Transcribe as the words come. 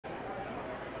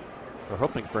We're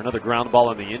hoping for another ground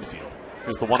ball in the infield.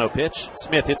 Here's the 1-0 pitch.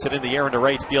 Smith hits it in the air into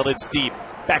right field. It's deep.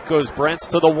 Back goes Brents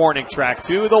to the warning track,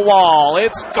 to the wall.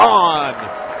 It's gone.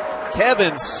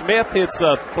 Kevan Smith hits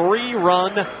a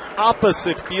 3-run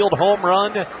opposite field home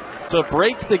run to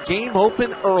break the game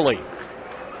open early.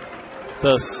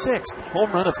 The 6th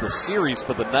home run of the series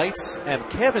for the Knights, and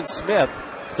Kevan Smith,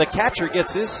 the catcher,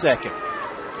 gets his second.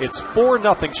 It's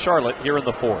 4-0 Charlotte here in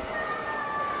the 4th.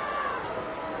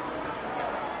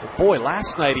 But boy,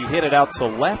 last night he hit it out to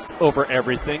left over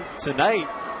everything. Tonight,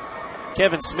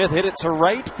 Kevan Smith hit it to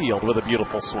right field with a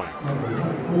beautiful swing.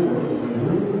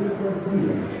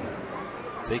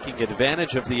 Taking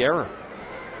advantage of the error.